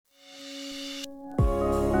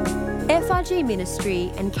FRG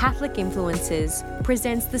Ministry and Catholic Influencers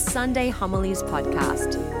presents the Sunday Homilies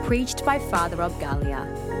podcast, preached by Father Rob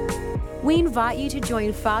Galea. We invite you to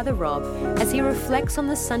join Father Rob as he reflects on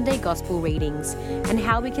the Sunday Gospel readings and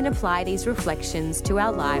how we can apply these reflections to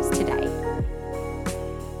our lives today.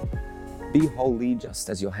 Be holy just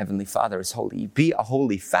as your Heavenly Father is holy. Be a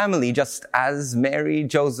holy family just as Mary,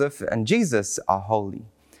 Joseph, and Jesus are holy.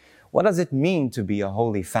 What does it mean to be a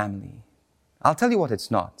holy family? I'll tell you what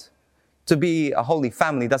it's not. To be a holy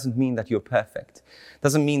family doesn't mean that you're perfect.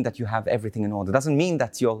 Doesn't mean that you have everything in order. Doesn't mean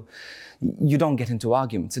that you don't get into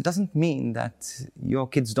arguments. It doesn't mean that your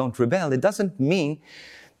kids don't rebel. It doesn't mean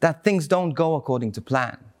that things don't go according to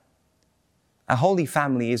plan. A holy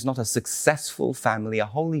family is not a successful family. A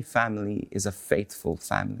holy family is a faithful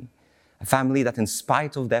family. A family that in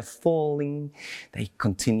spite of their falling, they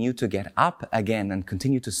continue to get up again and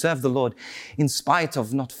continue to serve the Lord in spite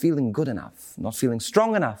of not feeling good enough, not feeling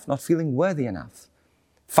strong enough, not feeling worthy enough.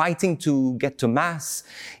 Fighting to get to Mass,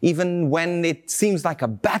 even when it seems like a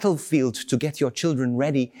battlefield to get your children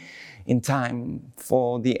ready in time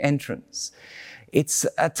for the entrance. It's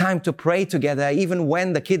a time to pray together, even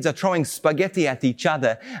when the kids are throwing spaghetti at each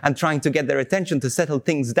other and trying to get their attention to settle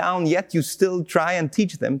things down, yet you still try and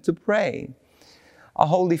teach them to pray. A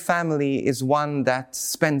holy family is one that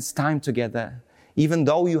spends time together. Even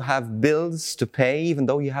though you have bills to pay, even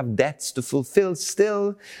though you have debts to fulfill,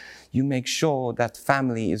 still you make sure that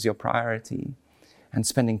family is your priority and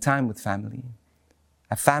spending time with family.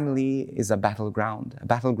 A family is a battleground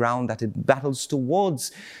that it battles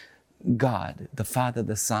towards God, the Father,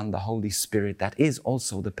 the Son, the Holy Spirit, that is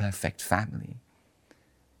also the perfect family.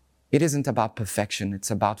 It isn't about perfection, it's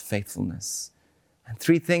about faithfulness. And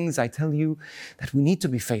three things I tell you that we need to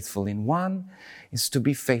be faithful in. One is to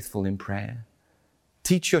be faithful in prayer.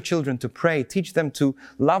 Teach your children to pray, teach them to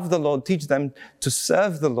love the Lord, teach them to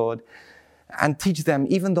serve the Lord, and teach them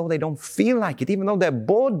even though they don't feel like it, even though they're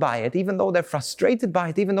bored by it, even though they're frustrated by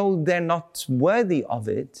it, even though they're not worthy of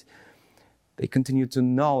it. They continue to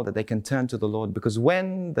know that they can turn to the Lord, because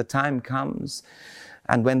when the time comes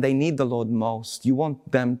and when they need the Lord most, you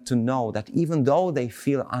want them to know that even though they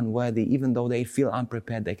feel unworthy, even though they feel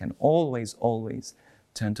unprepared, they can always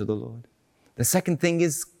turn to the Lord. The second thing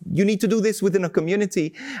is you need to do this within a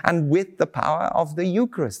community and with the power of the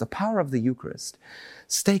Eucharist, the power of the Eucharist.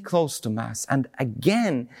 Stay close to Mass. And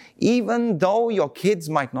again, even though your kids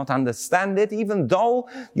might not understand it, even though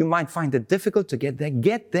you might find it difficult to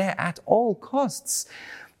get there at all costs.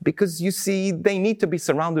 Because you see, they need to be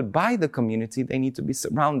surrounded by the community. They need to be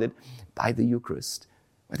surrounded by the Eucharist.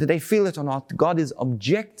 Whether they feel it or not, God is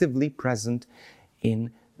objectively present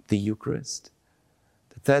in the Eucharist.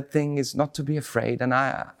 The third thing is not to be afraid. And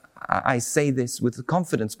I say this with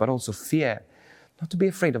confidence, but also fear. Not to be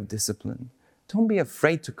afraid of discipline. Don't be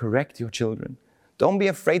afraid to correct your children. Don't be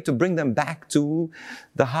afraid to bring them back to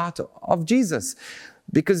the heart of Jesus.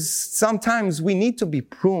 Because sometimes we need to be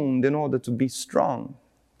pruned in order to be strong.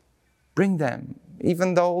 Bring them,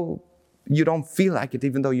 even though you don't feel like it,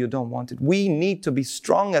 even though you don't want it. We need to be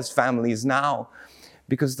strong as families now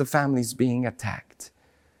because the family is being attacked.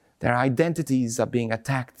 Their identities are being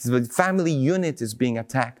attacked. The family unit is being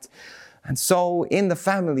attacked. And so in the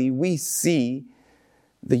family, we see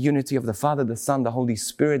the unity of the Father, the Son, the Holy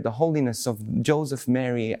Spirit, the holiness of Joseph,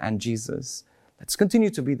 Mary, and Jesus. Let's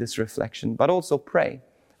continue to be this reflection, but also pray.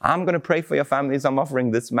 I'm going to pray for your families. I'm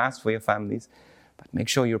offering this Mass for your families. But make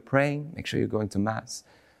sure you're praying. Make sure you're going to Mass.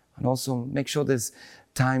 And also make sure there's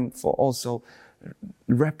time for also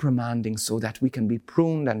reprimanding so that we can be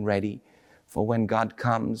pruned and ready for when God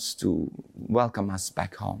comes to welcome us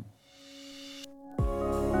back home.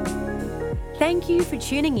 Thank you for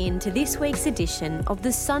tuning in to this week's edition of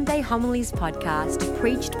the Sunday Homilies podcast,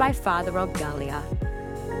 preached by Father Rob Galea.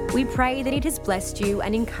 We pray that it has blessed you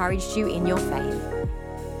and encouraged you in your faith.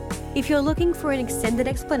 If you're looking for an extended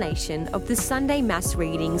explanation of the Sunday Mass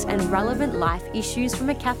readings and relevant life issues from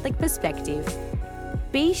a Catholic perspective,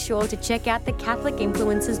 be sure to check out the Catholic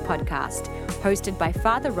Influencers podcast, hosted by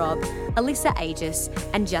Father Rob, Alyssa Aegis,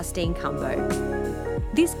 and Justine Cumbo.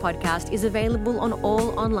 This podcast is available on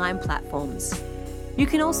all online platforms. You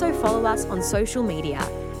can also follow us on social media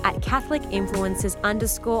at Catholic Influencers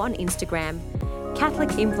 _ on Instagram, Catholic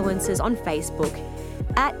Influencers on Facebook,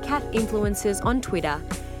 at Cath Influencers on Twitter,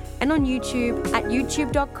 and on YouTube at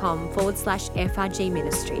youtube.com/FRG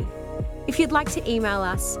Ministry. If you'd like to email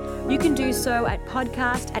us, you can do so at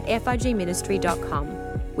podcast@frgministry.com.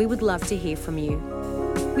 We would love to hear from you.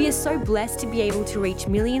 We are so blessed to be able to reach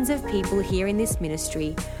millions of people here in this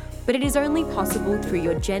ministry, but it is only possible through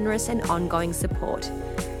your generous and ongoing support.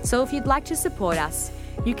 So if you'd like to support us,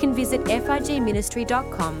 you can visit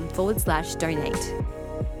frgministry.com/donate.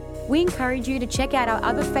 We encourage you to check out our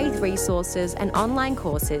other faith resources and online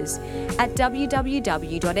courses at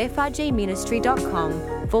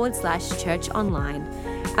www.frgministry.com/churchonline.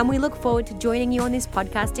 And we look forward to joining you on this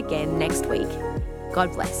podcast again next week.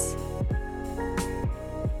 God bless.